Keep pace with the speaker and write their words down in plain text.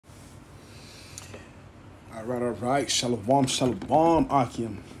All right. Shalom, shalom,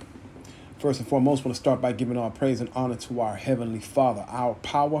 Akim. First and foremost, I want to start by giving all praise and honor to our Heavenly Father, our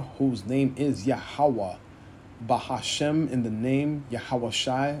power, whose name is Yahweh. Bahashem, in the name Yahweh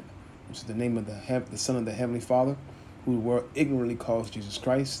Shai, which is the name of the Son of the Heavenly Father, who the world ignorantly calls Jesus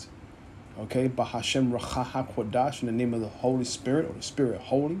Christ. Okay, Bahashem Rachaha Kodash, in the name of the Holy Spirit, or the Spirit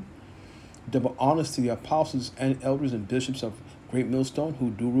Holy. Double honors to the apostles and elders and bishops of Great Millstone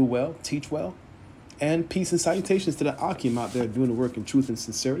who do rule well, teach well. And peace and salutations to the Akim out there doing the work in truth and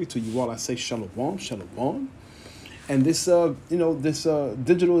sincerity. To you all, I say shalom, shalom. And this,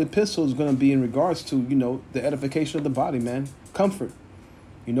 digital epistle is going to be in regards to, the edification of the body, man. Comfort,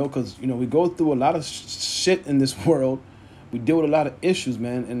 because, we go through a lot of shit in this world. We deal with a lot of issues,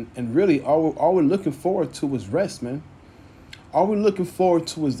 man. And really, all we're looking forward to is rest, man. All we're looking forward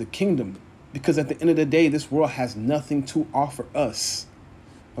to is the kingdom. Because at the end of the day, this world has nothing to offer us.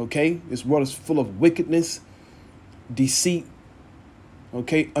 Okay? This world is full of wickedness, deceit,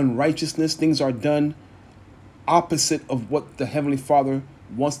 okay, unrighteousness. Things are done opposite of what the Heavenly Father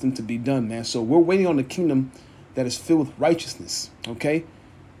wants them to be done, man. So we're waiting on the kingdom that is filled with righteousness, okay?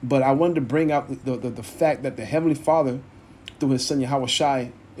 But I wanted to bring out the fact that the Heavenly Father, through his Son Yahweh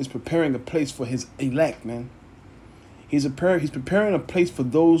Shai, is preparing a place for his elect, man. He's preparing a place for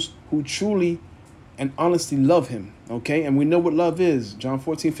those who truly and honestly love him, okay? And we know what love is. John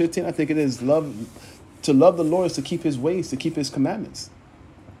 14:15, I think it is. To love the Lord is to keep his ways, to keep his commandments,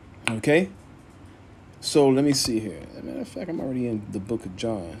 okay? So let me see here. As a matter of fact, I'm already in the book of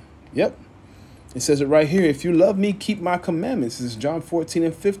John. Yep. It says it right here. If you love me, keep my commandments. This is John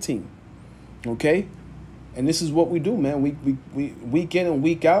 14:15, okay? And this is what we do, man. We week in and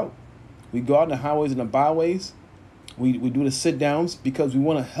week out, we go out in the highways and the byways. We do the sit-downs because we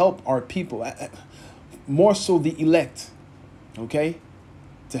want to help our people, more so the elect, okay,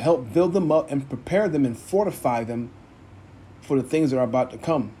 to help build them up and prepare them and fortify them for the things that are about to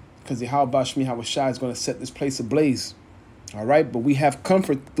come, because the Yahweh Shai is going to set this place ablaze, all right? But we have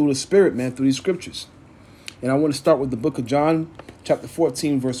comfort through the Spirit, man, through these scriptures. And I want to start with the book of John, chapter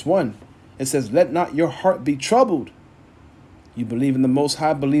 14, verse 1. It says, let not your heart be troubled. You believe in the Most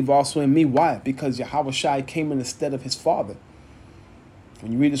High, believe also in me. Why? Because Yahweh Shai came in the stead of his Father.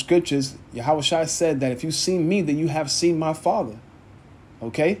 When you read the scriptures, Yahweh Shai said that if you've seen me, then you have seen my Father.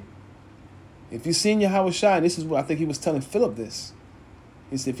 Okay? If you've seen Yahweh Shai, and this is what I think he was telling Philip this.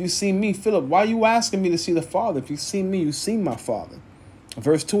 He said, if you've seen me, Philip, why are you asking me to see the Father? If you've seen me, you've seen my Father.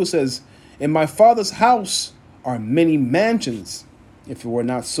 Verse 2, it says, in my Father's house are many mansions. If it were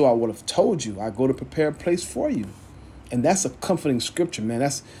not so, I would have told you. I go to prepare a place for you. And that's a comforting scripture, man.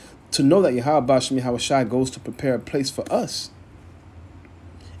 That's to know that Yahweh Shai goes to prepare a place for us.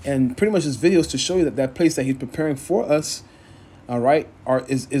 And pretty much this video is to show you that place that he's preparing for us, all right, are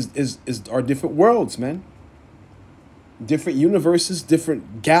different worlds, man. Different universes,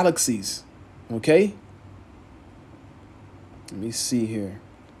 different galaxies, okay? Let me see here.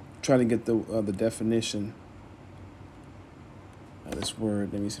 I'm trying to get the definition of this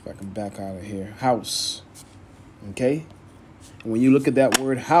word. Let me see if I can back out of here. House. Okay, and when you look at that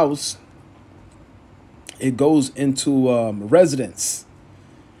word house, it goes into residence,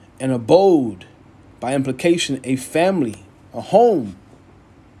 an abode, by implication, a family, a home.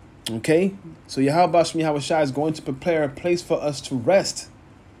 Okay, so Yahweh Shai is going to prepare a place for us to rest,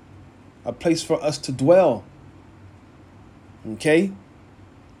 a place for us to dwell. Okay,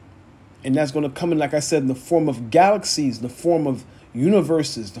 and that's going to come in, like I said, in the form of galaxies, the form of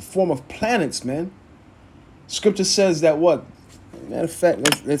universes, the form of planets, man. Scripture says that what? Matter of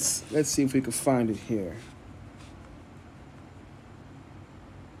fact, let's see if we can find it here.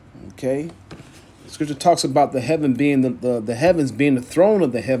 Okay, Scripture talks about the heaven being the heavens being the throne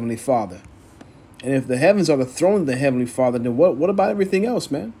of the Heavenly Father, and if the heavens are the throne of the Heavenly Father, then what about everything else,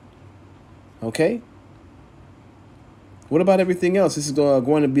 man? Okay, what about everything else? This is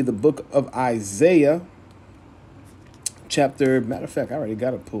going to be the book of Isaiah, chapter. Matter of fact, I already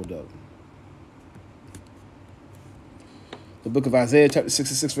got it pulled up. The book of Isaiah, chapter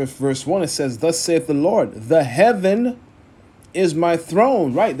 66, verse 1, it says, thus saith the Lord, the heaven is my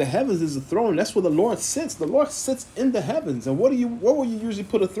throne. Right, the heavens is the throne. That's where the Lord sits. The Lord sits in the heavens. And where will you usually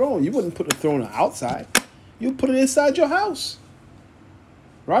put a throne? You wouldn't put a throne outside. You put it inside your house.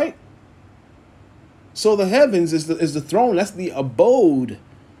 Right? So the heavens is the throne. That's the abode.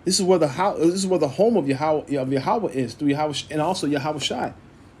 This is where the home of Yahweh is, through Yahweh, and also Yahweh Shai.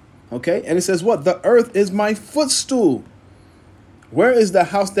 Okay? And it says what? The earth is my footstool. Where is the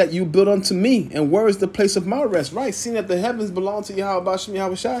house that you built unto me? And where is the place of my rest? Right, seeing that the heavens belong to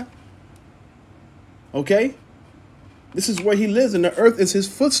Yahweh Shai. Okay? This is where he lives, and the earth is his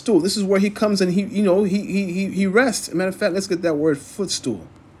footstool. This is where he comes and he rests. Matter of fact, let's get that word footstool.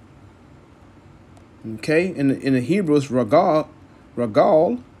 Okay, in the Hebrew it's ragal.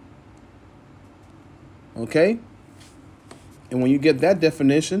 Okay, and when you get that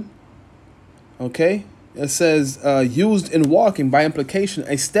definition, okay, it says used in walking, by implication,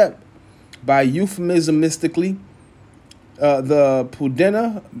 a step, by euphemismistically, the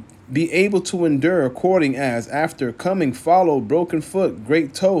pudena, be able to endure, according as, after, coming, follow, broken foot,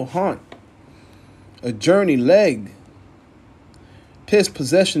 great toe, haunt, a journey, leg, piss,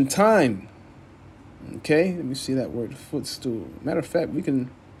 possession, time. Okay, let me see that word, footstool. Matter of fact, we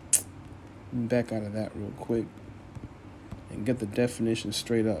can back out of that real quick and get the definition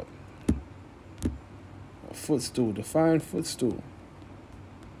straight up. A footstool, define footstool.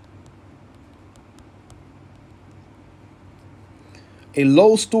 A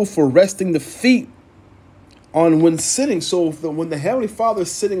low stool for resting the feet on when sitting. So when the Heavenly Father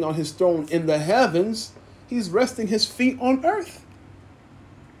is sitting on his throne in the heavens, he's resting his feet on earth.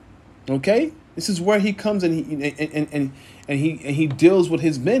 Okay? This is where he comes and he deals with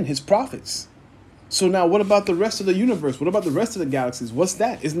his men, his prophets. So now what about the rest of the universe? What about the rest of the galaxies? What's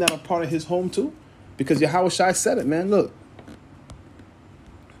that? Isn't that a part of his home too? Because Yahweh Shai said it, man. Look.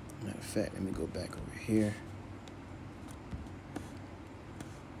 Matter of fact, let me go back over here.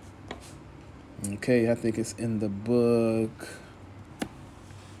 Okay, I think it's in the book.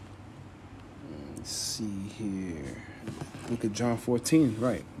 Let's see here. Look at John 14,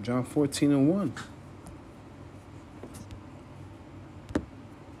 right. John 14 and 1.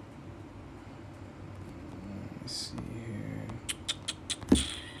 Let's see here.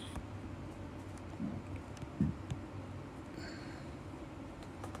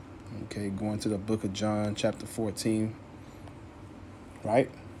 Okay, going to the book of John, chapter 14. Right?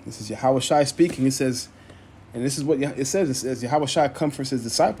 This is Yahweh Shai speaking. It says, and this is what it says. It says, Yahweh Shai comforts his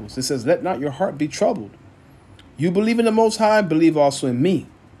disciples. It says, let not your heart be troubled. You believe in the Most High, believe also in me.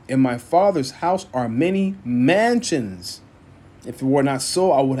 In my Father's house are many mansions. If it were not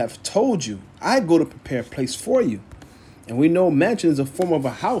so, I would have told you. I go to prepare a place for you. And we know mansion is a form of a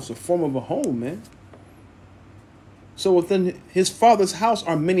house, a form of a home, man. So within his Father's house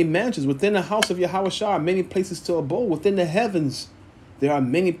are many mansions. Within the house of Yahweh Shai are many places to abode. Within the heavens, there are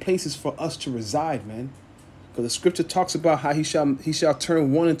many places for us to reside, man. Because the scripture talks about how he shall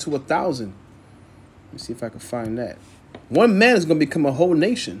turn 1 into 1,000. Let me see if I can find that. One man is going to become a whole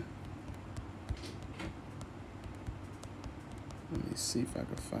nation. Let me see if I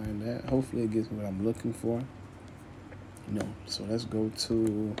can find that. Hopefully it gives me what I'm looking for. No. So let's go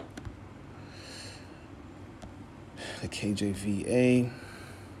to the KJVA.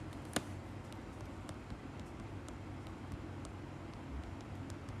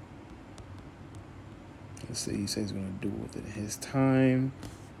 Let's see. He says he's going to do it within his time.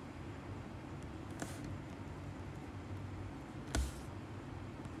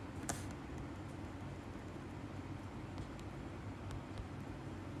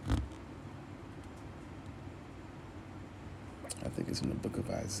 I think it's in the book of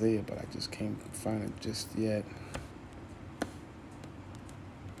Isaiah, but I just can't find it just yet.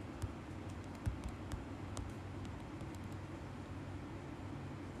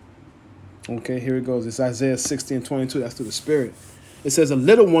 Okay, here it goes. It's Isaiah 60 and 22. That's through the Spirit. It says, a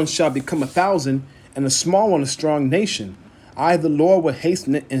little one shall become 1,000, and a small one a strong nation. I, the Lord, will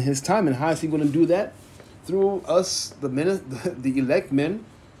hasten it in his time. And how is he going to do that? Through us, the men, the elect men,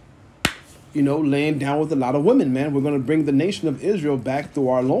 you know, laying down with a lot of women, man. We're going to bring the nation of Israel back through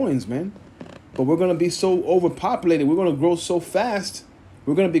our loins, man. But we're going to be so overpopulated. We're going to grow so fast.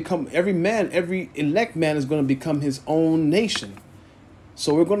 We're going to become, every elect man is going to become his own nation.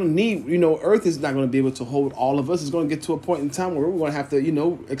 So we're going to need, you know, earth is not going to be able to hold all of us. It's going to get to a point in time where we're going to have to, you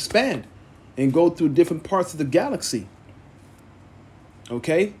know, expand and go through different parts of the galaxy.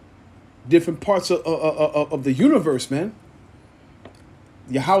 Okay? Different parts of the universe, man.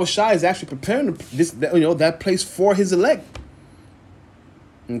 Yahweh Shai is actually preparing that place for his elect.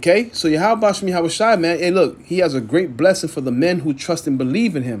 Okay? So Yahweh Shai, man, hey, look, he has a great blessing for the men who trust and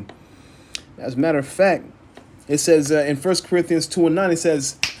believe in him. As a matter of fact, it says in 1 Corinthians 2 and 9, it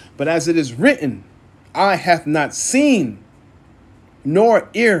says, but as it is written, eye hath not seen, nor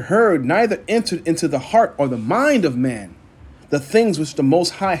ear heard, neither entered into the heart or the mind of man, the things which the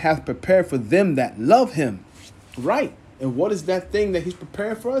Most High hath prepared for them that love him. Right. And what is that thing that he's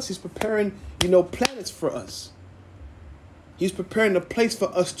preparing for us? He's preparing, you know, planets for us. He's preparing a place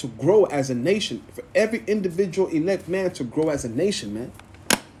for us to grow as a nation, for every individual elect man to grow as a nation, man.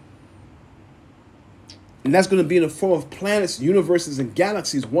 And that's going to be in the form of planets, universes, and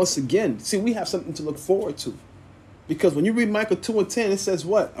galaxies once again. See, we have something to look forward to. Because when you read Micah 2:10, it says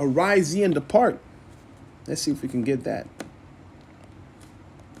what? Arise ye and depart. Let's see if we can get that.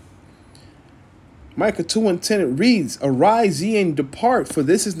 Micah 2:10, it reads, arise ye and depart, for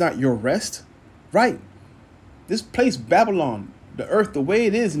this is not your rest. Right. This place, Babylon, the earth, the way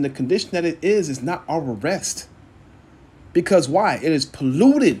it is and the condition that it is not our rest. Because why? It is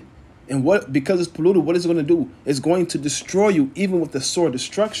polluted. And because it's polluted, what is it going to do? It's going to destroy you, even with the sword of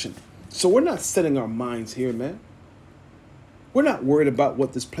destruction. So we're not setting our minds here, man. We're not worried about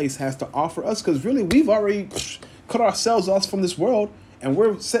what this place has to offer us, because really we've already cut ourselves off from this world, and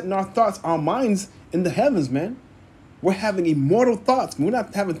we're setting our thoughts, our minds in the heavens, man. We're having immortal thoughts. We're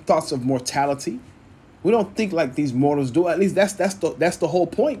not having thoughts of mortality. We don't think like these mortals do. At least that's the whole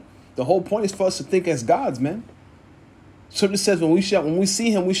point. The whole point is for us to think as gods, man. Scripture says when we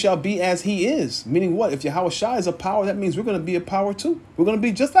see him, we shall be as he is. Meaning what? If Yahweh Shai is a power, that means we're going to be a power too. We're going to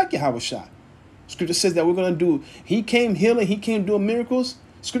be just like Yahweh Shai. Scripture says that we're going to do, he came healing, he came doing miracles.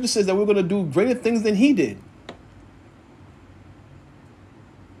 Scripture says that we're going to do greater things than he did.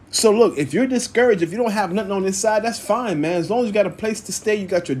 So look, if you're discouraged, if you don't have nothing on this side, that's fine, man. As long as you got a place to stay, you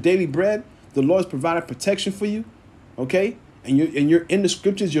got your daily bread, the Lord's provided protection for you, okay? And you're in the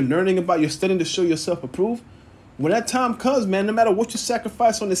scriptures, you're learning about, you're studying to show yourself approved. When that time comes, man, no matter what you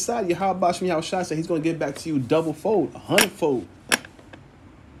sacrifice on this side, Yahweh Shai said he's going to give back to you double fold, 100-fold.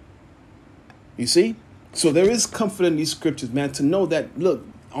 You see? So there is comfort in these scriptures, man, to know that, look,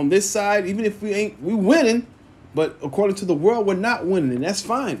 on this side, even if we winning, but according to the world, we're not winning, and that's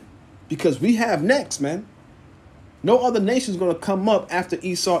fine, because we have next, man. No other nation is going to come up after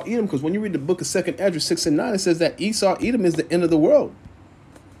Esau, Edom, because when you read the book of 2nd Esdras 6 and 9, it says that Esau, Edom is the end of the world.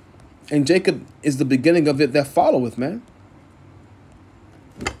 And Jacob is the beginning of it that followeth, man.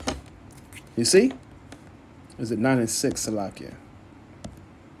 You see? Is it 9 and 6, Salakia?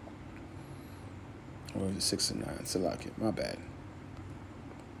 Or is it 6 and 9? Salakia, my bad.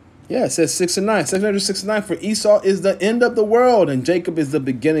 Yeah, it says 6 and 9. 2nd Esdras 6 and 9. For Esau is the end of the world, and Jacob is the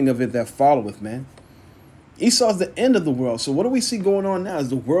beginning of it that followeth, man. Esau is the end of the world. So what do we see going on now? Is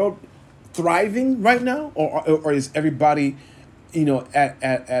the world thriving right now? Or is everybody, you know,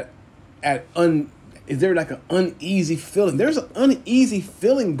 is there like an uneasy feeling? There's an uneasy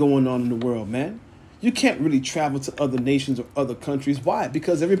feeling going on in the world, man. You can't really travel to other nations or other countries. Why?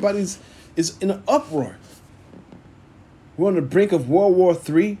 Because everybody's is in an uproar. We're on the brink of World War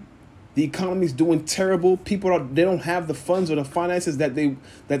III. The economy's doing terrible. People they don't have the funds or the finances that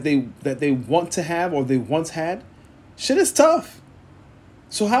they want to have or they once had. Shit is tough.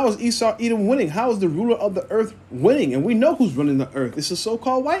 So how is Esau Edom winning? How is the ruler of the earth winning? And we know who's running the earth. It's a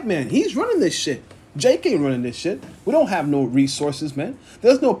so-called white man. He's running this shit. Jake ain't running this shit. We don't have no resources, man.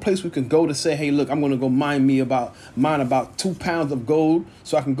 There's no place we can go to say, hey, look, I'm going to go mine about 2 pounds of gold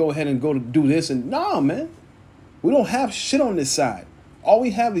so I can go ahead and go to do this. And no, man, we don't have shit on this side. All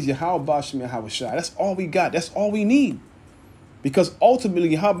we have is Yahweh Bashim Yahweh Shai. That's all we got. That's all we need. Because ultimately,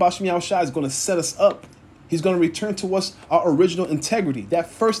 Yahweh Bashim Yahweh Shai is going to set us up. He's going to return to us our original integrity, that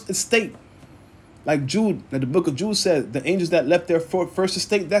first estate. Like Jude, like the book of Jude said, the angels that left their first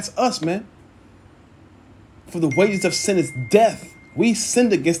estate, that's us, man. For the wages of sin is death. We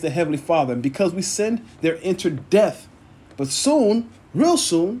sinned against the Heavenly Father. And because we sinned, there entered death. But soon, real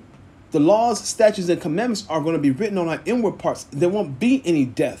soon, the laws, statutes, and commandments are going to be written on our inward parts. There won't be any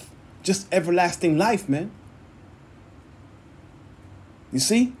death. Just everlasting life, man. You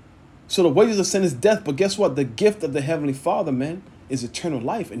see? So the wages of sin is death. But guess what? The gift of the Heavenly Father, man, is eternal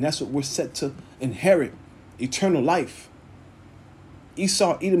life. And that's what we're set to inherit. Eternal life.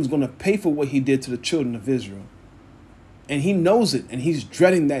 Esau Edom is going to pay for what he did to the children of Israel. And he knows it. And he's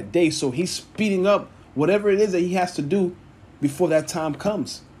dreading that day. So he's speeding up whatever it is that he has to do before that time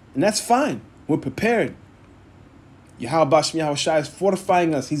comes. And that's fine. We're prepared. Yahweh Bashim Yahweh Shai is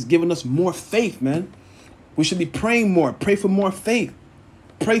fortifying us. He's giving us more faith, man. We should be praying more. Pray for more faith.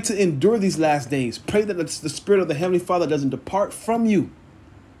 Pray to endure these last days. Pray that the Spirit of the Heavenly Father doesn't depart from you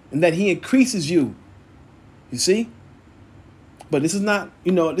and that he increases you. You see? But this is not,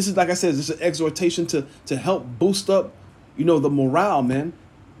 this is, like I said, this is an exhortation to help boost up, the morale, man.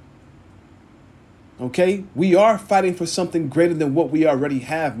 Okay? We are fighting for something greater than what we already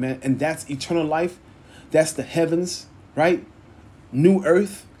have, man. And that's eternal life. That's the heavens, right? New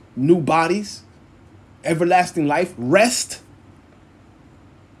earth, new bodies, everlasting life, rest.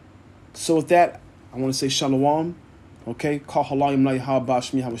 So with that, I want to say shalom. Okay? Call halayim la yahal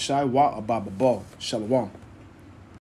bashmi hawashai wa abababal. Shalom.